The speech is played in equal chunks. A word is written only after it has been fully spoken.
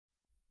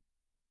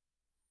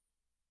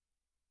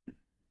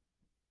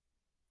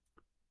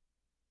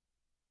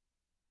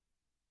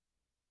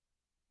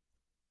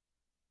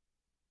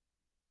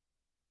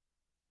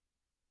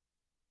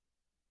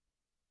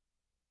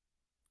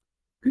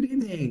Good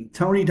evening,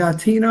 Tony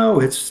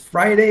Dottino. It's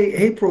Friday,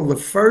 April the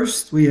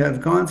 1st. We have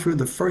gone through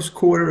the first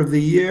quarter of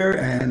the year,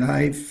 and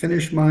I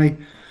finished my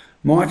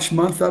March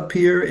month up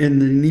here in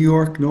the New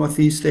York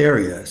Northeast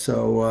area.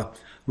 A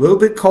little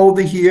bit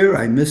colder here.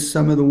 I missed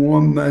some of the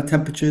warm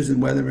temperatures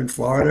and weather in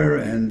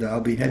Florida, and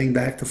I'll be heading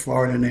back to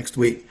Florida next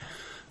week.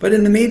 But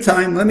in the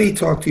meantime, let me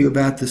talk to you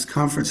about this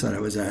conference that I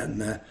was at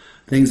and the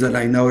things that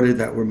I noted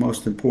that were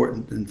most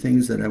important and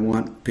things that I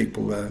want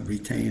people to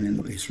retain and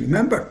at least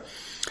remember.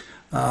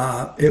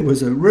 It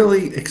was a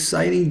really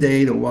exciting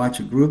day to watch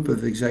a group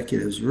of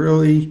executives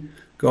really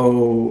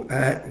go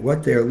at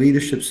what their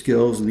leadership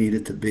skills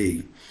needed to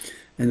be.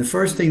 And the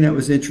first thing that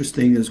was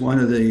interesting is one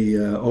of the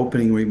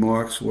opening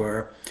remarks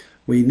were,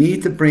 we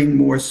need to bring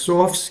more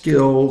soft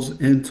skills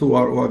into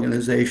our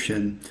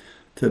organization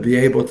to be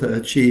able to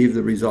achieve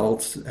the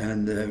results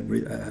and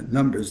the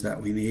numbers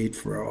that we need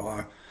for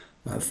our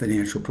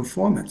financial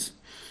performance.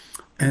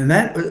 And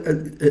that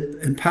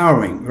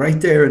empowering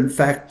right there. In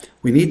fact,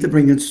 we need to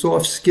bring in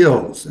soft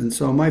skills. And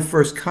so my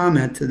first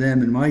comment to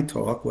them in my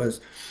talk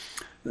was,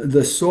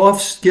 the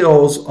soft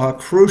skills are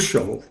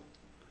crucial,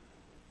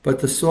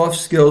 but the soft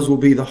skills will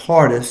be the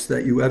hardest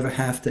that you ever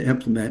have to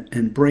implement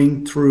and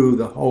bring through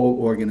the whole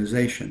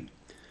organization.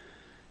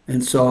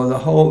 And so the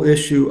whole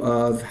issue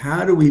of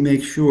how do we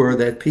make sure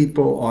that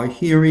people are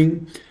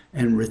hearing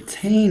and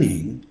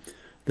retaining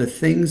the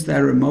things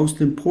that are most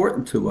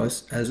important to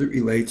us as it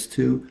relates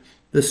to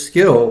the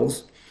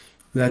skills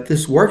that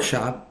this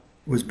workshop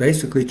was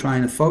basically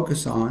trying to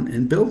focus on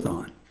and build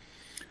on.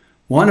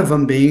 One of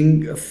them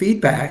being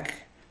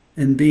feedback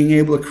and being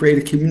able to create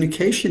a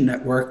communication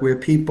network where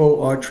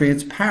people are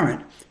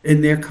transparent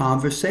in their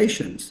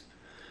conversations.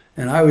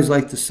 And I always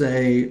like to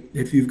say,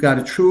 if you've got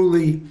a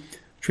truly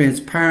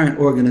transparent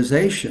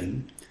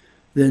organization,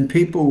 then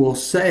people will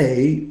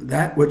say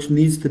that which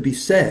needs to be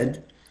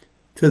said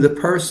to the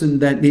person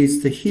that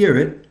needs to hear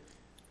it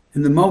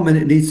in the moment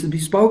it needs to be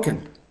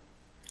spoken.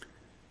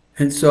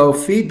 And so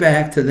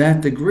feedback to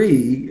that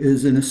degree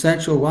is an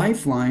essential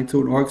lifeline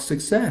to an org's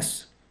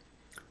success.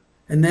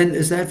 And then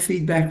is that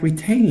feedback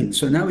retained?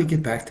 So now we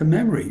get back to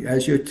memory.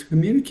 As you're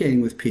communicating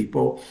with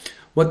people,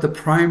 what the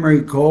primary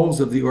goals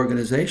of the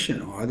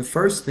organization are, the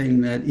first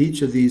thing that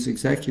each of these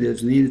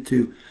executives needed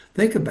to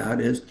think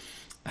about is,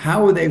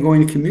 how are they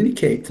going to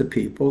communicate to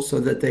people so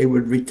that they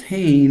would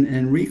retain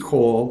and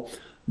recall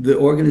the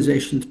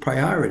organization's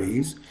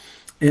priorities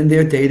in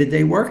their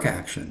day-to-day work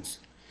actions?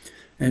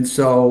 And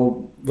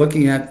so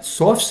looking at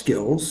soft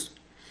skills,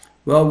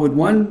 well, would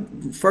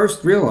one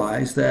first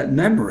realize that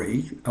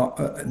memory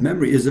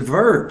is a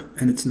verb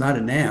and it's not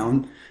a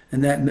noun,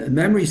 and that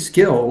memory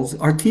skills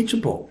are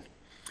teachable.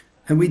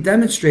 And we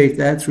demonstrate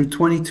that through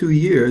 22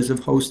 years of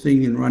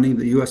hosting and running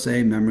the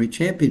USA Memory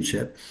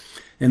Championship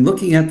and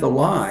looking at the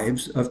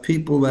lives of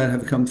people that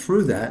have come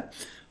through that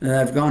and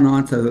have gone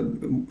on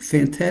to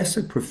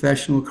fantastic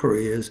professional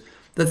careers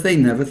that they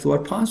never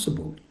thought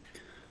possible.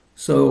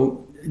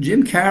 So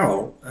Jim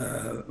Carroll,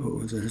 who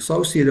was an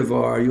associate of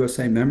our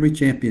USA Memory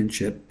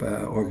Championship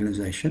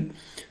organization,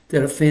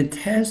 did a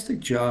fantastic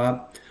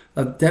job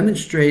of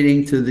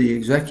demonstrating to the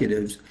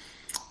executives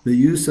the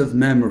use of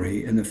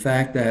memory and the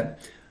fact that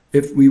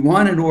if we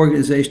want an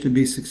organization to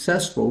be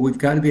successful, we've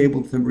got to be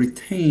able to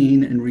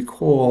retain and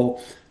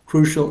recall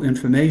crucial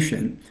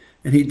information.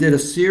 And he did a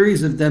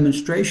series of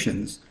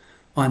demonstrations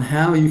on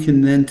how you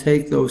can then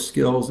take those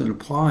skills and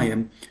apply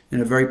them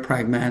in a very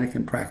pragmatic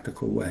and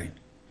practical way.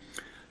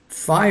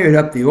 Fired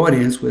up the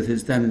audience with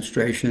his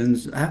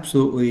demonstrations,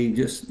 absolutely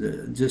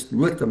just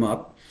lit them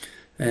up.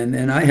 And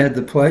then I had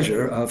the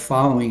pleasure of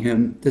following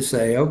him to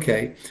say,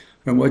 okay,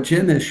 from what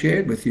Jim has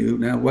shared with you,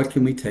 now what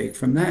can we take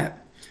from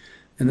that?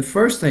 And the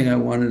first thing I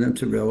wanted them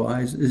to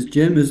realize is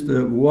Jim is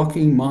the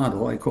walking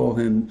model. I call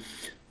him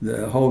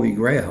the Holy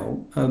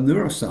Grail of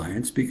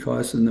neuroscience,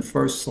 because in the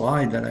first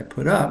slide that I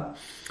put up,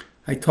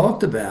 I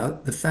talked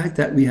about the fact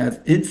that we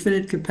have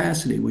infinite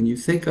capacity. When you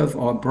think of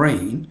our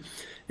brain,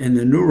 and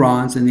the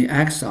neurons and the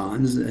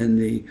axons and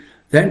the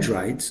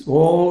dendrites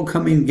all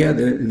coming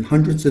together in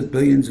hundreds of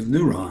billions of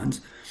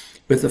neurons,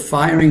 with the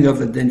firing of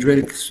a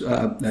dendritic,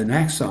 an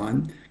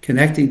axon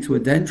connecting to a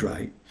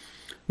dendrite,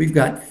 we've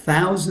got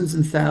thousands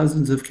and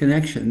thousands of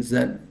connections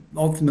that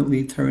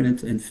ultimately turn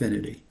into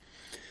infinity.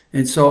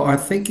 And so our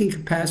thinking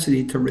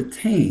capacity to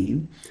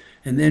retain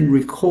and then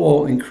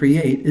recall and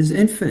create is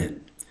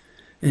infinite.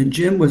 And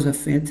Jim was a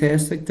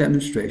fantastic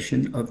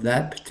demonstration of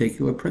that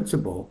particular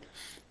principle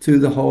to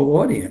the whole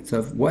audience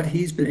of what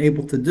he's been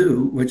able to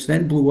do, which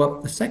then blew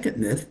up the second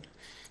myth.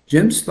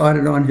 Jim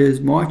started on his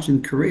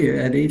marching career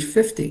at age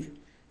 50.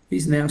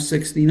 He's now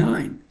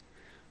 69.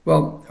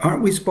 Well,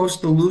 aren't we supposed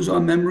to lose our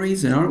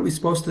memories, and aren't we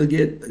supposed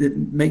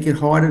to make it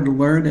harder to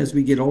learn as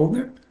we get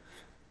older?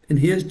 And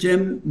here's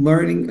Jim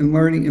learning and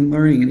learning and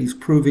learning, and he's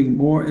proving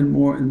more and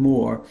more and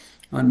more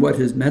on what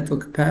his mental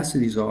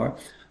capacities are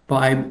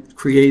by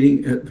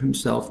creating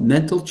himself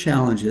mental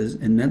challenges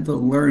and mental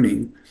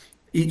learning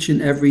each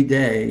and every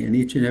day and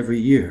each and every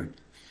year.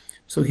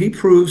 So he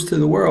proves to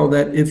the world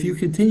that if you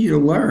continue to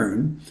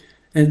learn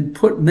and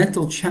put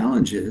mental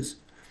challenges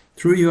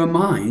through your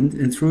mind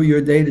and through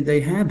your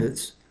day-to-day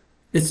habits,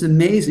 it's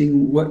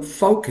amazing what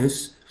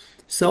focus,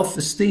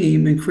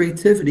 self-esteem, and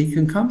creativity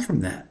can come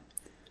from that.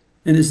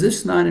 And is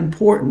this not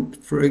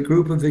important for a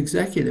group of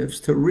executives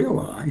to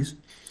realize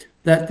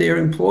that their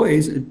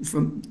employees,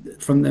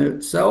 from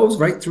themselves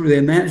right through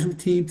their management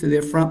team to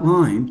their front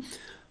line,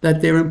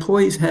 that their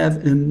employees have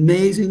an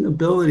amazing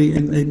ability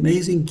and an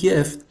amazing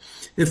gift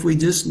if we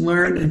just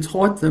learned and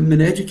taught them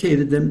and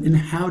educated them in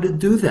how to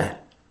do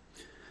that.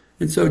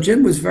 And so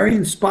Jim was very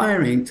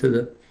inspiring to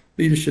the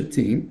leadership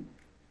team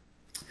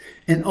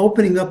and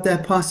opening up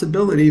that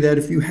possibility that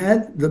if you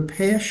had the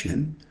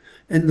passion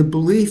and the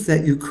belief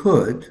that you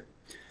could,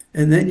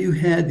 and then you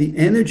had the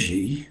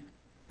energy,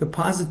 the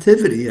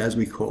positivity, as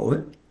we call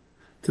it,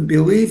 to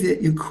believe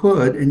that you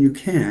could and you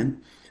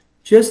can,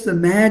 just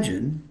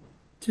imagine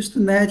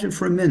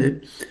for a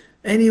minute,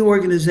 any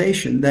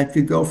organization that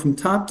could go from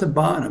top to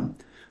bottom,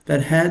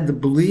 that had the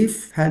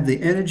belief, had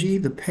the energy,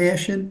 the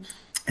passion,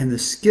 and the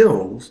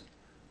skills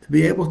to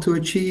be able to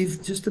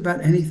achieve just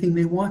about anything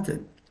they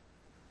wanted,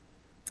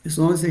 as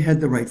long as they had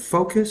the right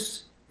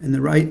focus and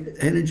the right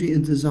energy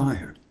and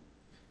desire,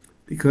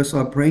 because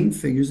our brain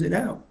figures it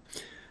out.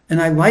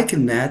 And I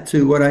liken that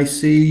to what I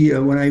see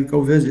when I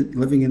go visit,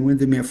 living in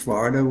Windermere,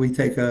 Florida. We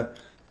take a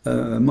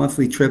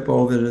monthly trip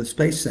over to the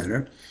Space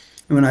Center.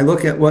 And when I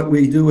look at what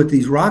we do with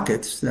these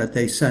rockets that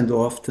they send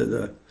off to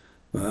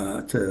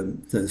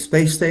the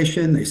space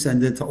station, they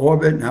send into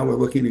orbit. Now we're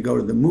looking to go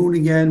to the moon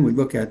again. We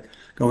look at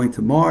going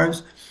to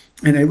Mars.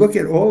 And I look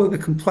at all of the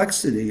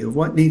complexity of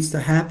what needs to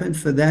happen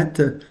for that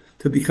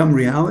to become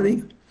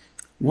reality.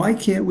 Why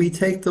can't we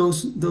take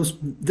those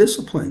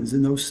disciplines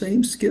and those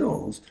same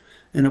skills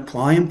and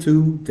apply them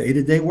to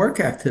day-to-day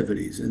work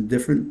activities in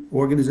different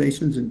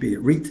organizations, and be it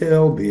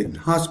retail, be it in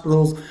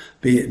hospitals,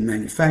 be it in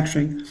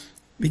manufacturing,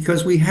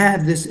 because we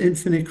have this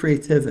infinite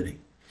creativity.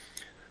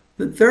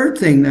 The third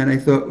thing that I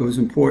thought was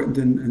important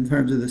in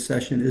terms of the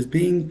session is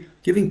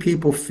giving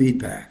people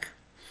feedback.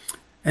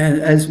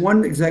 And as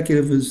one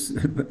executive was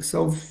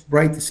so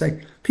bright to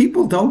say,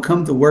 people don't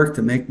come to work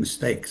to make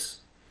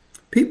mistakes.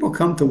 People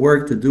come to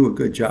work to do a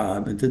good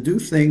job and to do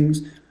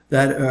things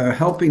that are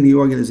helping the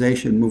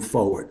organization move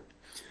forward.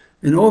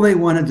 And all they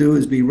want to do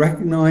is be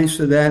recognized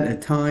for that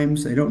at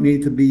times. They don't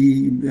need to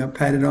be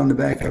patted on the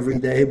back every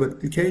day,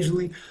 but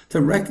occasionally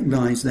to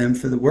recognize them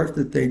for the work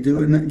that they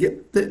do and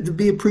to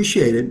be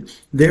appreciated.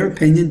 Their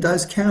opinion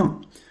does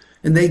count,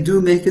 and they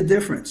do make a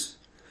difference.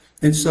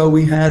 And so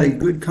we had a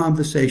good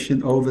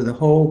conversation over the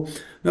whole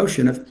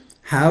notion of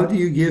how do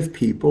you give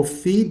people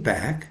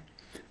feedback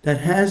that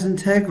has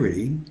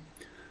integrity,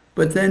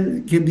 but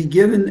then can be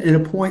given at a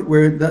point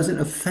where it doesn't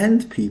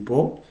offend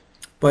people,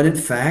 but in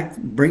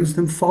fact brings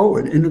them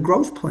forward in a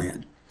growth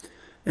plan.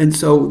 And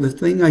so the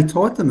thing I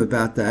taught them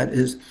about that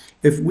is,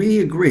 if we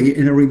agree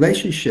in a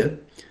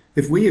relationship,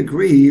 if we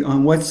agree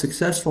on what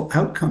successful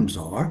outcomes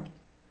are,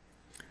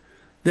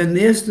 then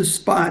there's the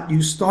spot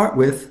you start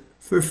with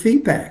for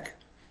feedback.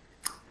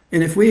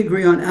 And if we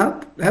agree on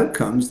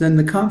outcomes, then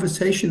the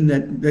conversation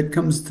that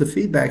comes to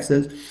feedback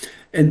says,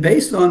 and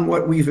based on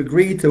what we've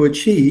agreed to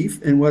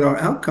achieve and what our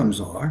outcomes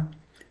are,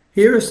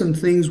 here are some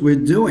things we're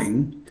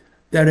doing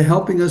that are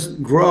helping us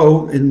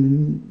grow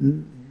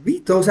and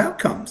meet those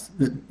outcomes.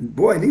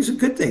 Boy, these are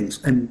good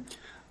things, and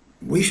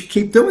we should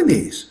keep doing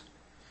these.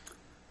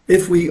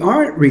 If we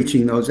aren't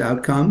reaching those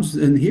outcomes,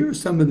 then here are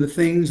some of the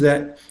things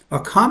that are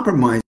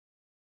compromising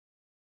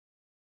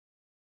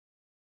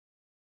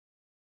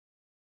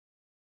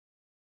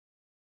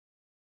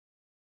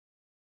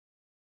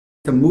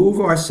to move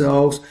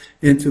ourselves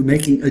into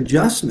making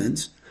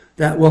adjustments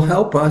that will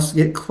help us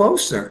get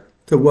closer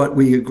to what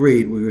we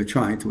agreed we were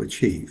trying to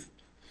achieve.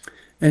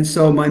 And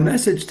so my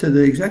message to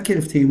the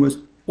executive team was,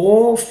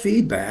 all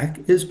feedback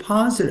is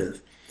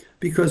positive,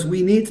 because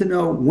we need to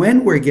know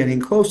when we're getting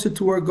closer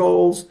to our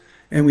goals,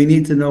 and we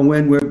need to know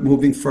when we're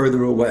moving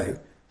further away.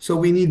 So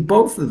we need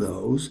both of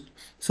those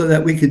so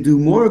that we could do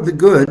more of the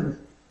good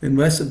and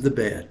less of the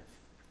bad.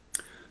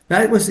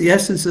 That was the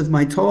essence of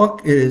my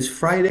talk. It is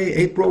Friday,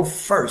 April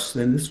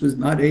 1st, and this was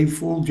not a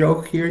full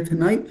joke here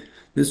tonight.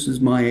 This is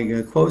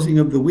my closing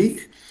of the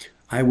week.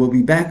 I will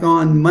be back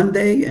on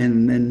Monday,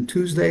 and then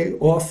Tuesday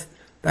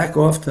back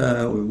off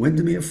to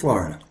Windermere,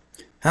 Florida.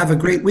 Have a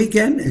great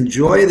weekend.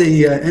 Enjoy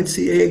the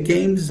NCAA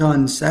games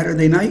on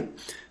Saturday night.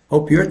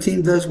 Hope your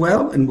team does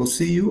well, and we'll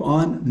see you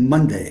on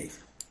Monday.